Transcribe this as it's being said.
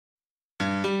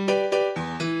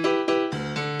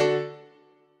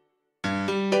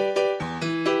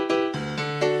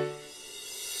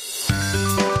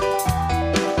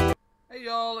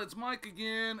it's Mike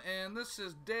again, and this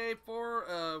is day 4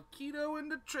 of Keto in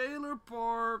the Trailer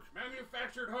Park.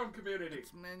 Manufactured home community.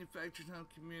 It's manufactured home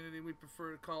community. We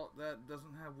prefer to call it that. It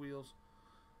doesn't have wheels.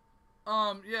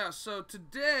 Yeah, so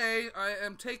today I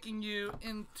am taking you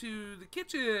into the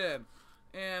kitchen.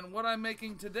 And what I'm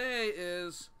making today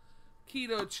is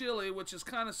keto chili, which is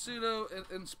kind of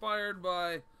pseudo-inspired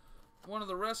by one of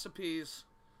the recipes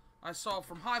I saw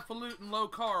from Highfalutin Low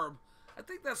Carb. I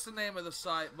think that's the name of the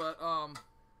site, but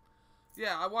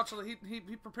yeah, I watch. He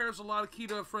prepares a lot of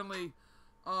keto-friendly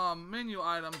menu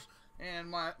items, and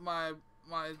my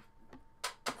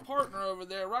partner over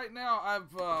there right now,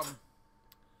 I've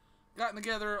gotten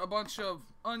together a bunch of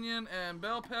onion and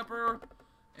bell pepper,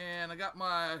 and I got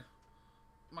my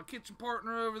kitchen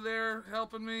partner over there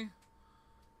helping me,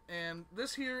 and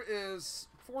this here is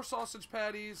 4 sausage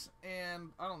patties and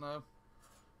I don't know,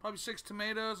 probably 6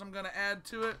 tomatoes I'm gonna add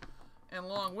to it. And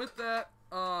along with that,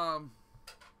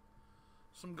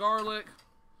 some garlic.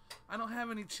 I don't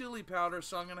have any chili powder,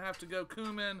 so I'm going to have to go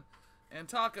cumin and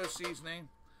taco seasoning.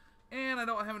 And I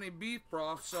don't have any beef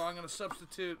broth, so I'm going to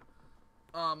substitute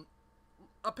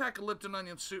a pack of Lipton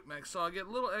onion soup mix. So I'll get a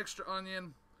little extra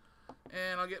onion,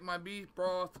 and I'll get my beef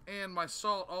broth and my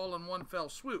salt all in one fell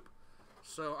swoop.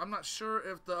 So I'm not sure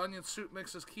if the onion soup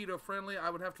mix is keto friendly.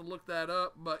 I would have to look that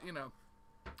up, but you know,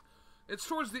 it's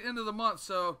towards the end of the month,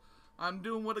 so I'm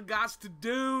doing what I got to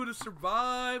do to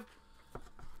survive.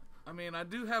 I mean, I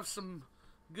do have some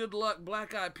good luck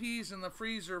black eyed peas in the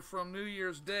freezer from New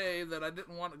Year's Day that I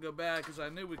didn't want to go bad because I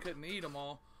knew we couldn't eat them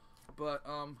all. But,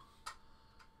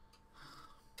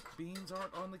 beans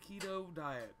aren't on the keto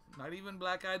diet. Not even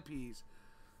black eyed peas.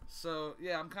 So,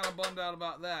 yeah, I'm kind of bummed out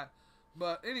about that.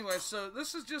 But, anyway, so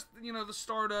this is just, you know, the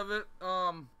start of it.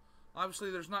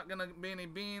 Obviously, there's not going to be any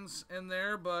beans in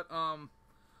there, but,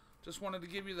 just wanted to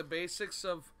give you the basics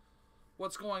of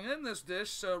what's going in this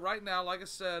dish. So right now, like I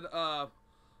said,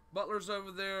 Butler's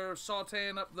over there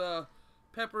sauteing up the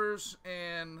peppers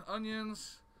and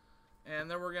onions.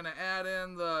 And then we're going to add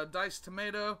in the diced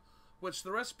tomato, which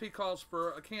the recipe calls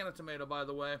for a can of tomato, by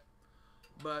the way.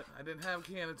 But I didn't have a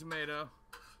can of tomato.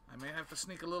 I may have to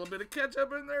sneak a little bit of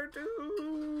ketchup in there,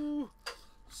 too.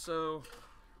 So,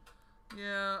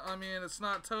 yeah, I mean, it's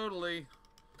not totally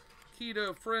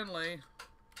keto-friendly.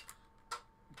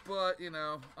 But, you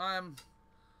know,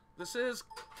 this is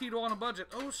keto on a budget.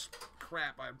 Oh,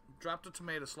 crap, I dropped a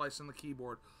tomato slice in the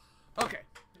keyboard. Okay,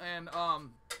 and,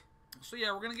 so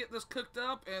yeah, we're going to get this cooked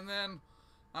up, and then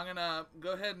I'm going to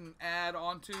go ahead and add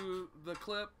onto the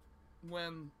clip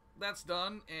when that's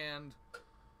done, and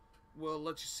we'll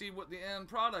let you see what the end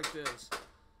product is.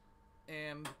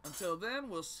 And until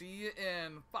then, we'll see you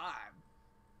in 5.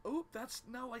 Oop,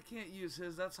 no, I can't use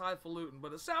his, that's highfalutin,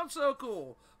 but it sounds so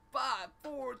cool. 5,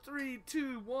 4, 3,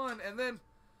 2, 1, and then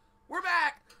we're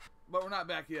back! But we're not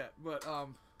back yet, but,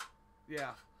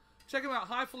 yeah. Check him out,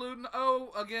 Highfalutin.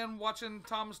 Oh, again, watching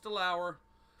Thomas DeLauer.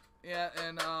 Yeah,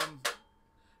 and,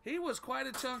 he was quite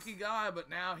a chunky guy, but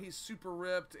now he's super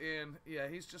ripped, and, yeah,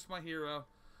 he's just my hero.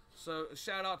 So,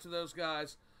 shout out to those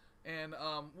guys. And,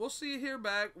 we'll see you here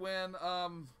back when,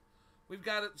 we've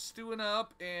got it stewing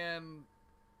up, and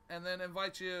then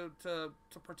invite you to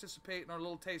participate in our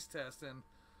little taste test, and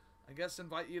I guess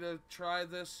invite you to try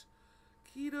this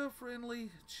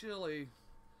keto-friendly chili,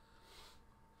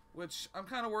 which I'm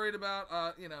kind of worried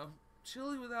about. You know,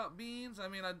 chili without beans. I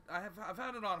mean, I've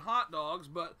had it on hot dogs,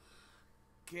 but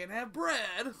can't have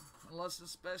bread unless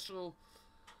it's special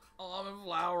almond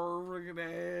flour,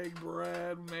 friggin' egg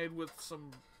bread made with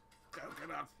some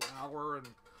coconut flour and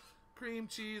cream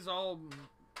cheese all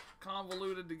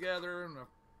convoluted together in a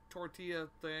tortilla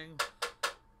thing.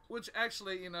 Which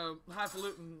actually, you know,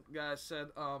 Highfalutin guys said,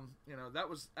 you know, that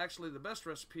was actually the best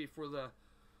recipe for the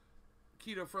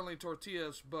keto-friendly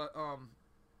tortillas. But,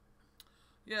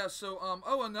 yeah, so,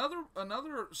 oh,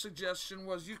 another suggestion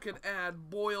was you could add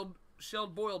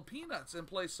shelled boiled peanuts in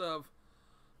place of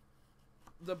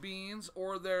the beans.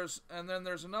 Or and then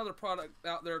there's another product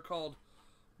out there called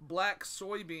black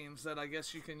soybeans that I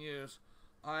guess you can use.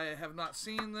 I have not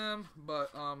seen them, but,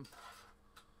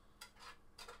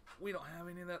 we don't have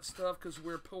any of that stuff because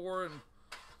we're poor and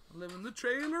live in the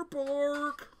trailer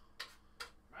park.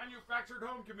 Manufactured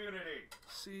home community.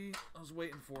 See, I was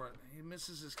waiting for it. He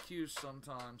misses his cues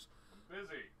sometimes. I'm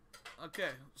busy. Okay,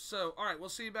 so, alright, we'll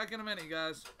see you back in a minute,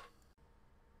 guys.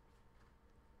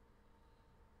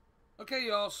 Okay,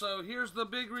 y'all, so here's the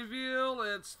big reveal.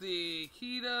 It's the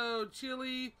keto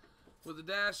chili with a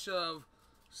dash of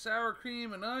sour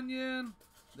cream and onion.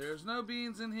 There's no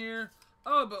beans in here.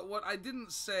 Oh, but what I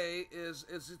didn't say is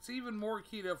it's even more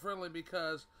keto friendly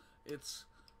because it's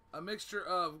a mixture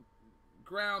of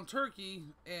ground turkey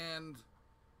and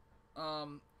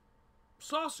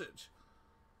sausage.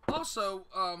 Also,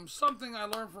 something I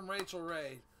learned from Rachel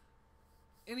Ray.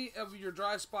 Any of your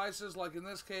dry spices, like in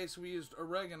this case we used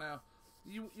oregano,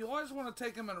 you always want to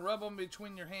take them and rub them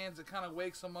between your hands. It kind of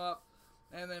wakes them up,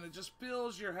 and then it just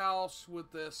fills your house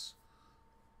with this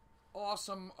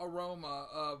awesome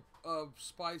aroma of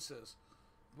spices.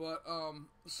 But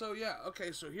so yeah,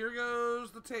 okay, so here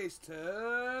goes the taste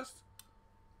test.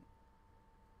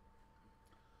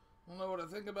 I don't know what I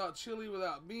think about chili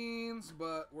without beans,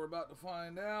 but we're about to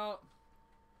find out.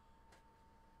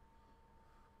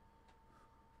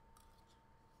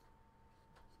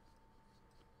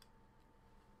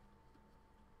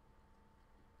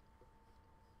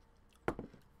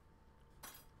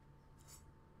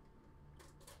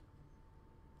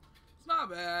 It's not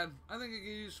bad. I think it could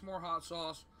use some more hot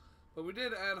sauce, but we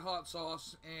did add hot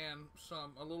sauce and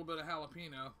a little bit of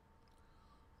jalapeno.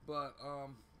 But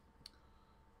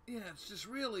yeah, it's just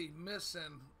really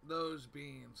missing those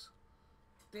beans.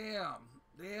 Damn.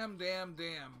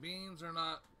 Beans are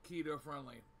not keto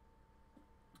friendly.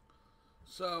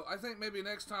 So I think maybe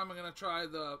next time I'm gonna try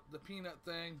the peanut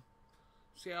thing.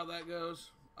 See how that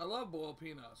goes. I love boiled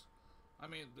peanuts. I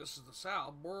mean, this is the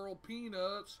South. Boiled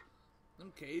peanuts,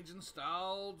 them Cajun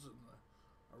styles and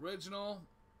the original.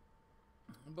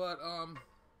 But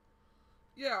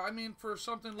yeah, I mean, for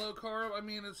something low carb, I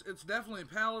mean, it's definitely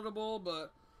palatable,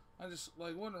 but I just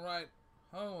like wouldn't write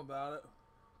home about it.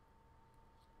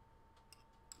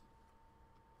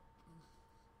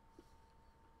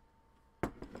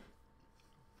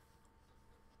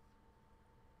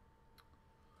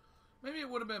 Maybe it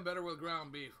would have been better with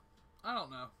ground beef. I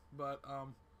don't know, but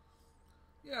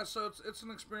yeah. So it's an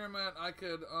experiment I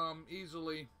could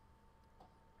easily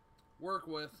work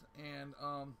with and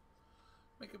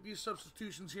make a few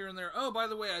substitutions here and there. Oh, by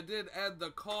the way, I did add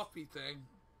the coffee thing.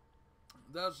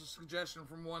 That was a suggestion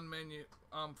from one menu,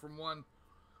 from one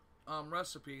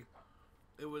recipe.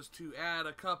 It was to add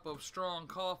a cup of strong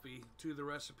coffee to the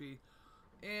recipe,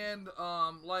 and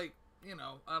like, you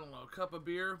know, I don't know, a cup of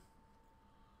beer.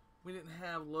 We didn't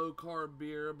have low carb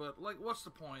beer, but like, what's the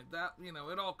point? That, you know,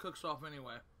 it all cooks off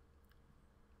anyway.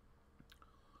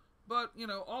 But, you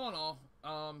know, all in all,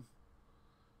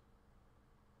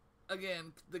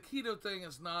 again, the keto thing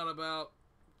is not about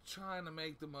trying to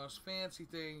make the most fancy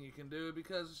thing you can do,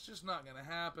 because it's just not going to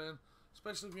happen,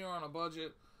 especially if you're on a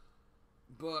budget.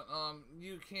 But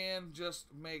you can just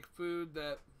make food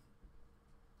that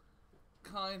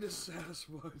kind of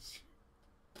satisfies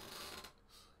you.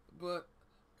 But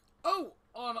oh,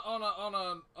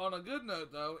 on a good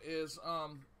note though is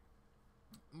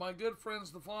my good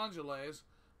friends the Fongelays,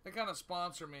 they kind of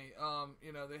sponsor me.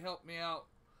 You know, they help me out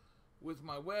with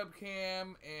my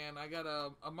webcam, and I got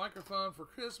a microphone for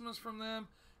Christmas from them,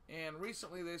 and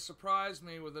recently they surprised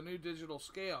me with a new digital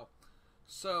scale.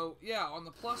 So yeah, on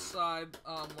the plus side,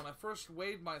 when I first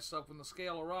weighed myself when the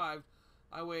scale arrived,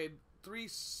 I weighed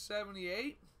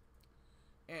 378,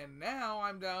 and now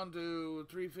I'm down to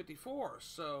 354.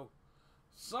 So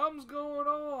something's going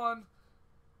on.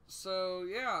 So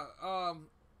yeah, oh,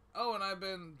 and I've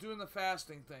been doing the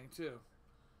fasting thing too.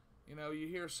 You know, you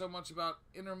hear so much about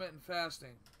intermittent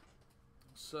fasting.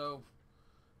 So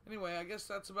anyway, I guess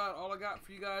that's about all I got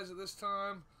for you guys at this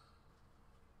time.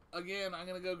 Again, I'm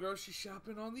going to go grocery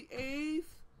shopping on the 8th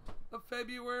of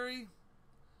February.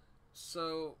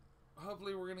 So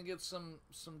hopefully we're going to get some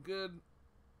good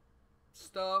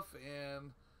stuff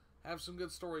and have some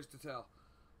good stories to tell.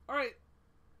 Alright.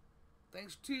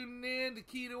 Thanks for tuning in to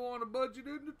Keto on a Budget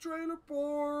in the Trailer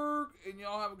Park. And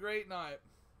y'all have a great night.